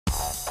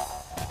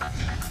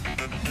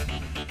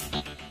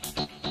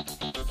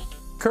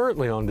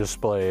Currently on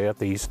display at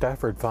the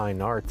Stafford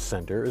Fine Arts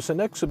Center is an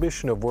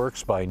exhibition of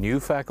works by new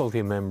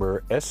faculty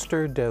member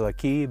Esther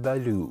Delaki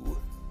Balou.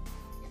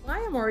 I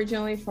am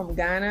originally from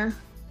Ghana,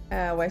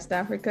 West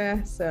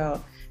Africa,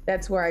 so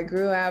that's where I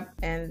grew up.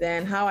 And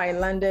then how I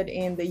landed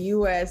in the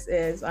US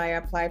is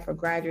I applied for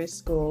graduate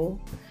school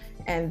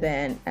and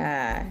then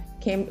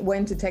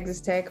went to Texas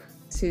Tech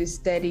to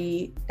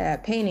study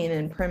painting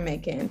and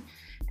printmaking.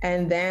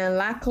 And then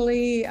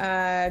luckily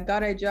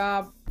got a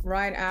job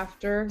right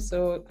after.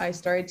 So I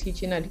started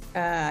teaching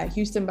at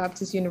Houston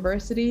Baptist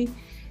University.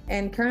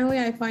 And currently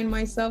I find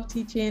myself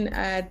teaching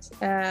at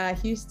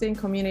Houston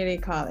Community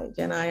College.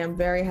 And I am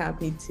very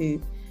happy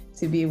to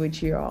be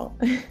with you all.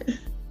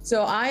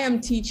 So I am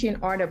teaching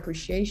art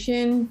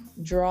appreciation,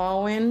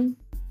 drawing,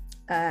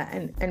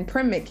 and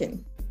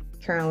printmaking.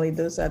 Currently,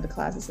 those are the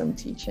classes I'm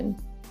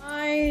teaching.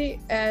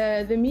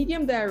 The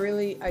medium that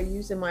I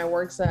use in my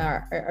works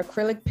are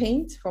acrylic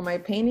paint for my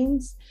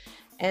paintings.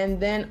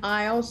 And then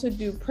I also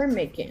do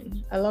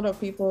printmaking. A lot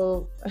of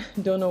people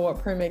don't know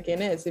what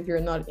printmaking is if you're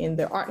not in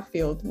the art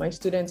field. My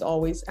students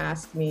always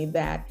ask me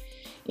that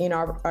in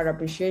art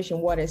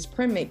appreciation, what is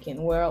printmaking?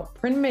 Well,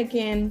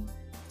 printmaking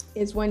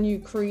is when you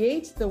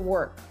create the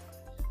work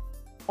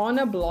on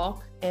a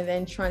block and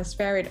then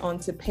transfer it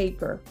onto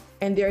paper.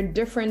 And there are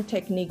different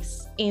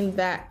techniques in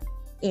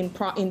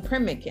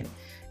printmaking.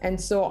 And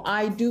so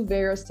I do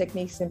various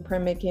techniques in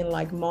printmaking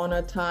like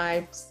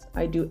monotypes,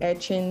 I do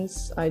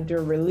etchings, I do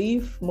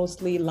relief,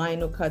 mostly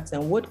lino cuts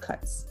and wood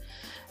cuts.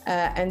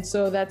 And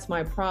so that's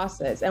my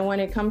process. And when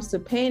it comes to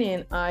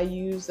painting, I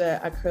use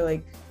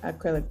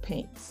acrylic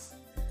paints.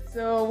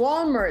 So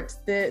Walmart,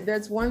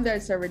 there's one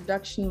that's a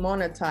reduction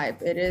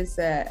monotype. It is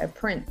a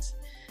print.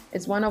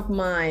 It's one of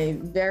my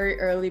very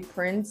early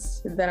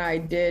prints that I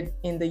did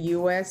in the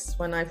US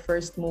when I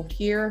first moved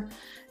here.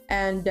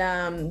 And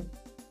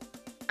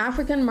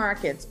African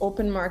markets,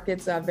 open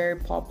markets are very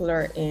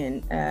popular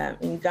in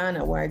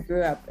Ghana where I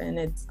grew up.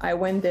 And I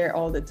went there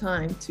all the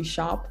time to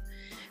shop.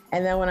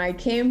 And then when I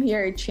came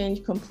here, it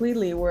changed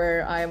completely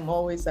where I'm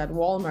always at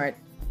Walmart,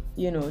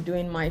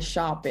 doing my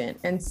shopping.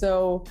 And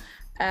so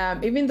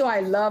even though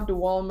I loved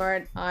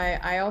Walmart,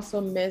 I also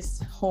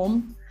miss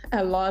home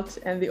a lot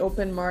and the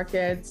open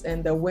markets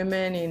and the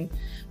women in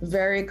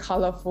very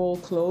colorful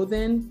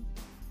clothing.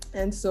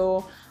 And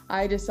so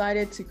I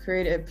decided to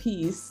create a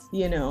piece,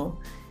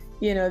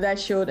 that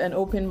showed an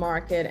open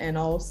market and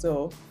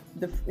also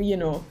the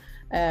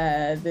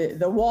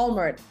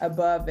Walmart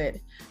above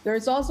it.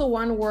 There's also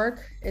one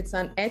work, it's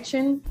an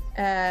etching.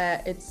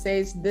 It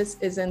says, "This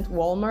isn't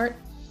Walmart."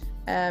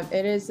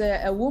 It is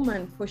a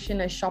woman pushing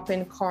a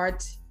shopping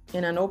cart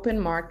in an open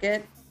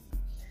market.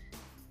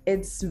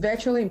 It's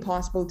virtually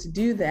impossible to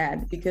do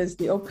that because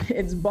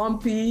it's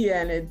bumpy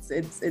and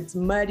it's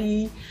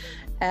muddy.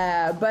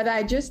 But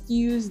I just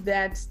used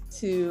that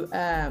to,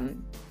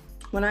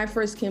 when I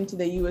first came to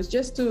the US,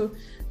 just to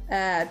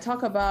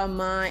talk about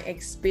my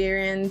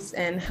experience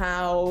and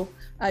how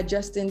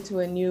adjusting to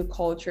a new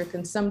culture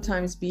can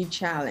sometimes be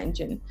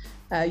challenging.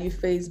 You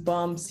face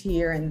bumps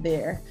here and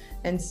there.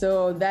 And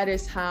so that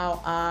is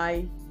how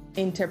I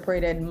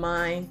interpreted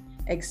my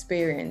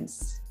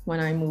experience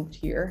when I moved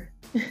here.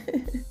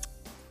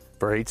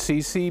 For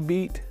HCC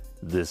Beat,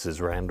 this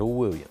is Randall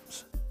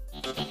Williams.